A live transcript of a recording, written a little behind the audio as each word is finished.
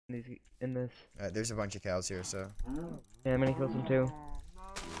in this. There's a bunch of cows here, so. Yeah, I'm gonna kill some too.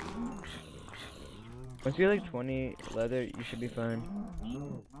 Once you're like 20 leather, you should be fine.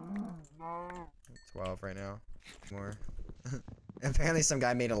 12 right now. More. Apparently some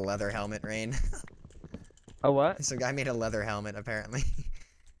guy made a leather helmet, Rain. Oh, what? Some guy made a leather helmet, apparently.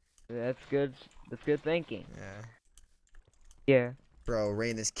 That's good. That's good thinking. Yeah. Yeah. Bro,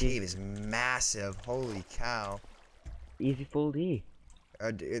 Rain, this cave is massive. Holy cow. Easy full D.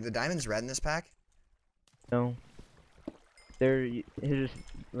 Are the diamonds red in this pack? No. They're just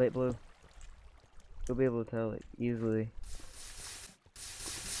light blue. You'll be able to tell it easily.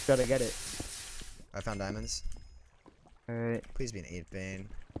 Gotta get it. I found diamonds. Alright. Please be an 8 bane.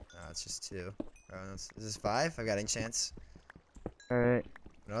 No, it's just 2. Is this 5? I've got any chance. Alright.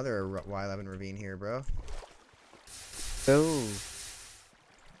 Another Y11 ravine here, bro. Oh.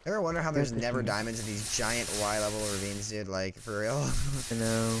 Ever wonder how there's never diamonds in these giant Y level ravines, dude? Like, for real? I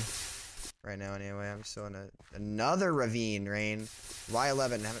know. Right now, anyway, I'm still in another ravine, Rain.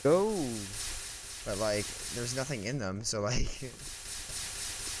 Y11. Go. But, like, there's nothing in them, so, like...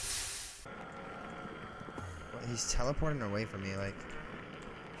 He's teleporting away from me, like...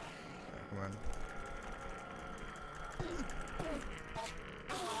 Come on.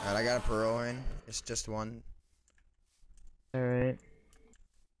 Alright, I got a pearl, Rain. It's just one. Alright.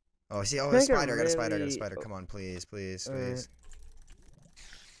 Oh, see, a spider, I got a spider, I got a spider. Come on, please, please, please.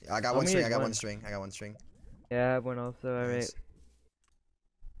 Yeah, I got one string, I got one string, I got one string. Yeah, I have one also, alright. Nice.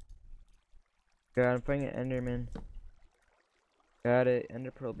 God, I'm fighting an Enderman. Got it,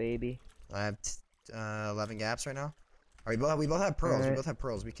 Ender Pearl, baby. I have 11 gaps right now. Alright, we both have pearls, we both have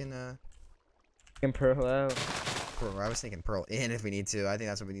pearls. We can Pearl out. Pearl, I was thinking pearl in if we need to. I think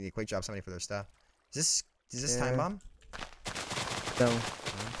that's what we need to quick drop somebody for their stuff. Is this time bomb? No.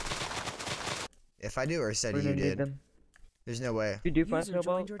 If I do, or said you did. There's no way. You do find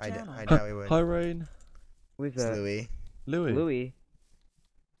snowball? I doubt we would. Hi, Rain. Who's that? Louis. Louis. Louis.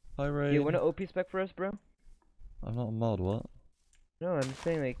 Hi, Rain. You want an OP spec for us, bro? I'm not a mod, what? No, I'm just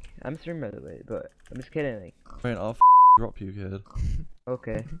saying, like, I'm streaming by the way, but I'm just kidding, like. Rain, I'll drop you, kid.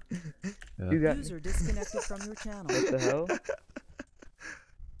 Okay. Yeah. You got User disconnected from your channel. What the hell?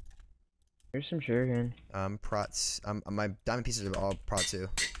 Here's some sugarcane. Prots. My diamond pieces are all prot 2.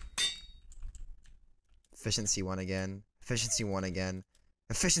 Efficiency 1 again. Efficiency 1 again.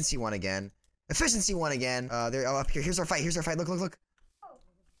 Efficiency 1 again. Efficiency 1 again. They're up here. Here's our fight. Here's our fight. Look, look, look.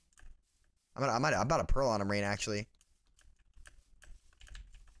 I'm about a pearl on him, Rain, actually.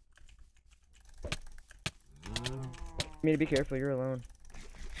 You need to be careful, you're alone.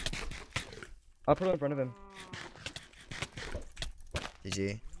 I'll put it in front of him.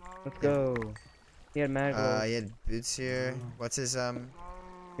 GG. Let's go. He had mad gold. He had boots here. What's his,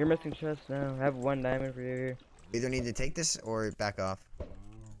 You're missing chest now. I have 1 diamond for you here. Either need to take this or back off.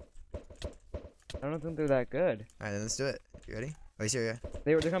 I don't think they're that good. Alright, then let's do it. You ready? Oh, he's here, yeah.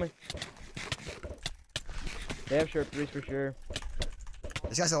 They're coming. They have sharp 3s for sure.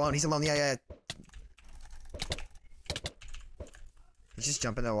 This guy's alone. He's alone. Yeah, yeah. He's just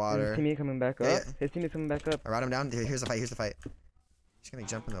jumping in the water. His teammate coming back up. Yeah. His teammate's coming back up. I ride him down. Here's the fight. Here's the fight. He's gonna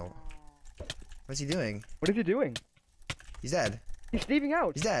jump in the. What's he doing? What is he doing? He's dead. He's steaming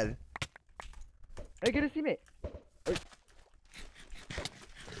out. He's dead. Hey, get his teammate.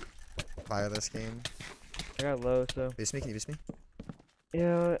 Fire this game. I got low, so. Boost me. Can you boost me?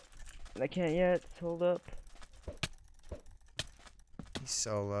 Yeah, I can't yet. Hold up. He's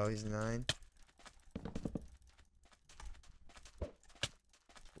so low. He's 9.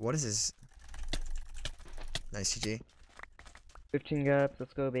 What is his? Nice GG. 15 gaps.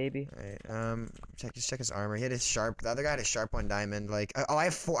 Let's go, baby. Alright. Just check his armor. He had his sharp. The other guy had a sharp 1 diamond. Like, oh, I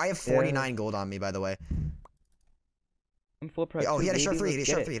have 49 gold on me, by the way. I'm full price. Oh, he had a sharp 3. He had a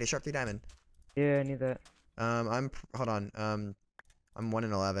sharp 3. He It. had a sharp 3 diamond. Yeah, I need that. Hold on. I'm 1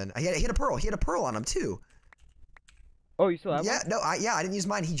 in 11. He had a pearl. He had a pearl on him too. Oh, you still have Yeah, one? no, I didn't use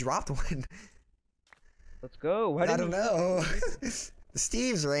mine. He dropped one. Let's go. I don't know.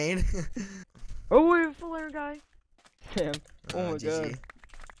 Steve's Rain. Oh, wait, full iron guy. Sam. Oh my GG. god.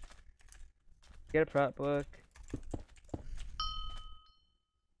 Get a prop book.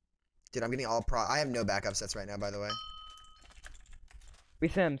 Dude, I'm getting all pro. I have no backup sets right now, by the way.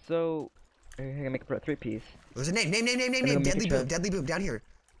 Wait, Sam, so. I'm gonna make a 3-piece. There's a name. make Deadly a boom. chest. Deadly boom. Down here.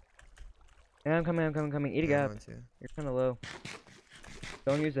 Yeah, I'm coming. Eat a Yeah, I'm gap. going to. You're kinda low.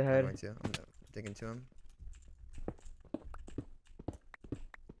 Don't use the I'm head. going to. I'm digging to him.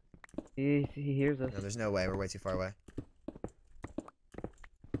 He hears us. No, there's no way. We're way too far away.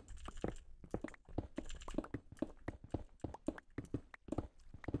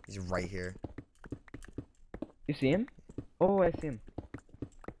 He's right here. You see him? Oh, I see him.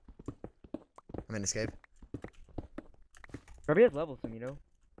 I'm in escape. Probably has levels, Samito.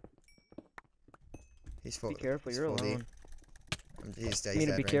 He's full. Be careful, he's you're full D. alone. He's dead. You He's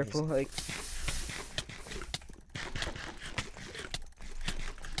need to dead, be right? careful, like.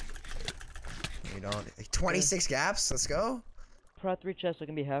 You don't. 26 gaps. Let's go. Prot 3 chests, so it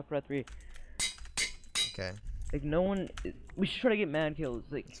can be half Prot 3. Okay. Like, no one. We should try to get mad kills.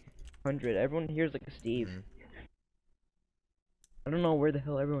 Like, 100. Everyone here's like a Steve. I don't know where the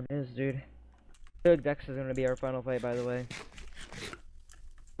hell everyone is, dude. Doug Dex is gonna be our final fight, by the way.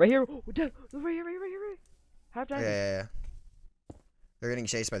 Right here! Oh, Doug! Right here! Half time. Yeah. They're getting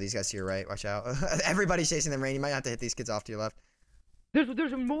chased by these guys to your right. Watch out. Everybody's chasing them, Rain. You might have to hit these kids off to your left.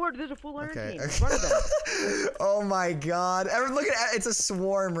 There's more. There's a full iron Okay. team in front of them. Oh my God! Look at it. It's a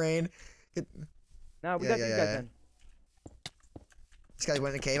swarm, Rain. Now we got these guys then. This guy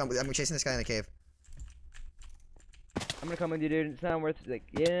went in the cave. I'm chasing this guy in the cave. I'm gonna come with you, dude. It's not worth it. Like,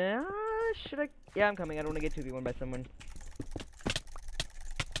 yeah, should I? Yeah, I'm coming. I don't want to get 2v1 by someone.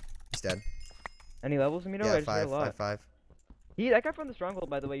 He's dead. Any levels, Samito? Yeah, I just heard a lot. five. That guy from the stronghold,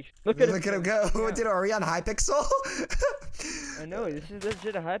 by the way. Look at him go. Yeah. Dude, are we on Hypixel? I know. This is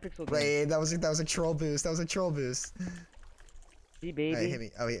legit a Hypixel game. Rain, that was a troll boost. See, baby. Right, hit me.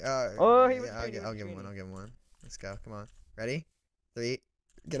 Oh, He was I'll give him screening. one. Let's go. Come on. Ready? 3.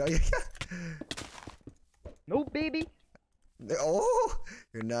 Get out. No, baby. Oh,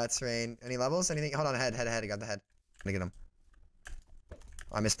 you're nuts, Rain. Any levels? Anything? Hold on, head. I got the head. I'm gonna get him.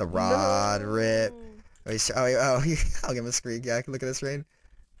 I missed the rod. No. Rip. I'll give him a screen gag. Look at this, Rain.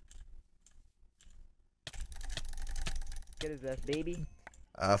 Get his ass, baby.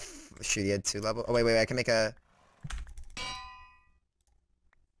 Shoot, he had 2 level. Oh, wait. I can make a.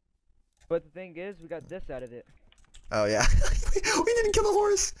 But the thing is, we got this out of it. Oh, yeah. We didn't kill the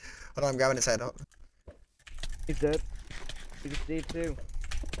horse. Hold on, I'm grabbing his head. Oh. He's dead. He's a Steve too.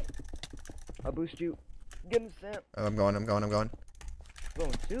 I'll boost you. Get him, Sam. Oh, I'm going. Going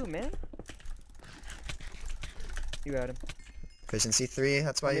 2, man. You got him. Efficiency 3.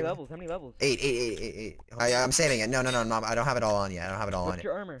 That's why. How many levels? 8. I'm saving it. No. I don't have it all on yet. What's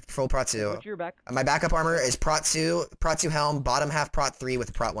your armor? Full Prot 2. What's your back? My backup armor is Prot 2 helm, bottom half Prot 3 with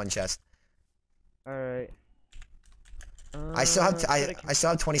a Prot 1 chest. Alright. I still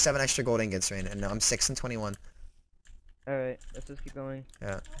have 27 extra gold ingots, Rain, and I'm 6 and 21. Alright, let's just keep going.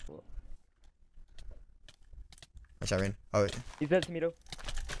 Yeah. Watch out, Rain. Oh, He's dead, Samito.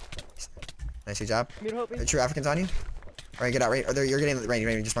 nice job. Samito, help me. True Africans on you. Alright, get out, Rain. You're getting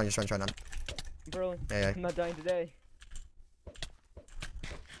Rain. Just run. I'm burrowing. Yeah. I'm not dying today.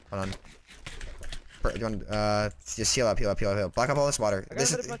 Hold on. Do you want just heal up. Block up all this water. I got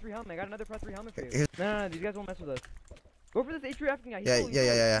another Prot 3 helmet. I got another Prot 3 helmet for you. No, these guys won't mess with us. Go for this H3 African guy. Yeah.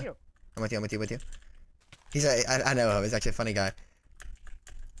 I'm with you. He's I know him. He's actually a funny guy.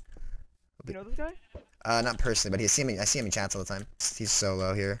 You know this guy? Not personally, but I see him in chats all the time. He's so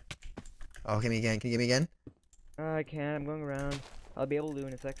low here. Oh, give me again. Can you give me again? I can't. I'm going around. I'll be able to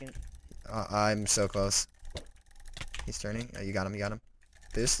in a second. I'm so close. He's turning. You got him.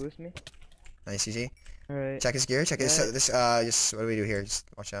 Boost me. Nice, GG. Alright. Check his gear. Check his. Just what do we do here? Just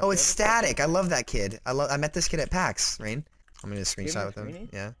watch out. Oh, it's static. I love that kid. I met this kid at PAX. Rain. I'm gonna screenshot with him.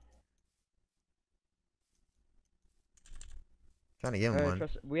 Yeah. Trying to give him one.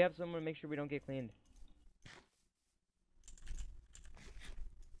 We have someone to make sure we don't get cleaned.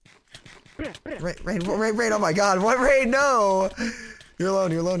 Rain, oh my God, what, Rain, no! You're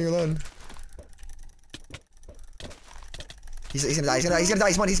alone. He's gonna die,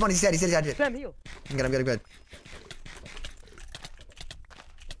 he's one, he's dead. Sam, heal! I'm good.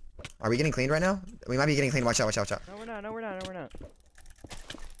 Are we getting cleaned right now? We might be getting cleaned, watch out. No, we're not.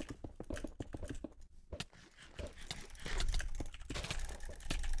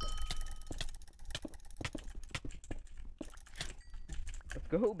 Let's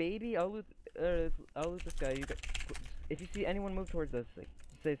go, baby. I'll loot this guy. If you see anyone move towards us, like,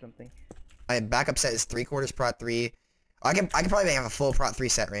 say something. My backup set is 3/4 Prot 3. I can probably have a full Prot 3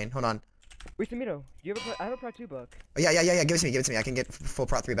 set, Rain. Hold on. Wait, Samito, do you have I have a Prot 2 book. Oh, yeah. Give it to me. I can get full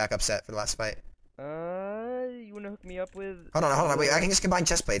Prot 3 backup set for the last fight. You wanna hook me up with? Hold on. Wait, I can just combine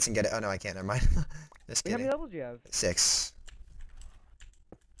chest plates and get it. Oh no, I can't. Never mind. Just Wait, how kidding. many levels do you have? 6.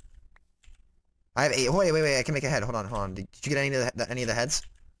 I have 8. Wait. I can make a head. Hold on. Did you get any of the heads?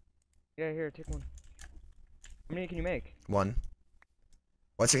 Yeah, here, take one. How many can you make? 1.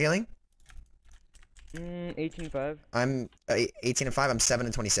 What's your healing? 18-5. I'm 18 and 5. I'm 7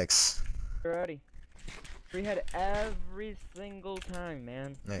 and 26. Alrighty. Free head every single time,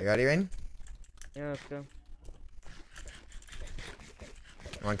 man. Alright, you ready, Rain? Yeah, let's go.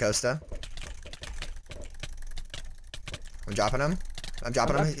 I'm on Costa. I'm dropping him.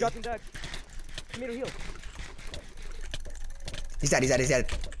 Dropping ducks. Samito, heal. He's dead, he's dead, he's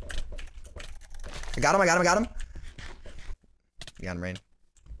dead. I got him, I got him, I got him. You got him, Rain.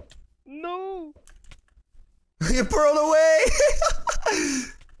 No! You pearled away!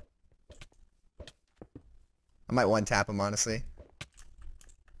 I might one-tap him, honestly.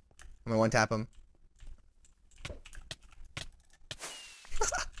 I'm gonna one-tap him.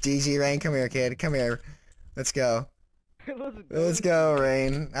 GG, Rain. Come here, kid. Come here. Let's go. Let's go,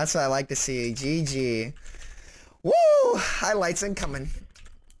 Rain. That's what I like to see. GG. Woo! Highlights incoming.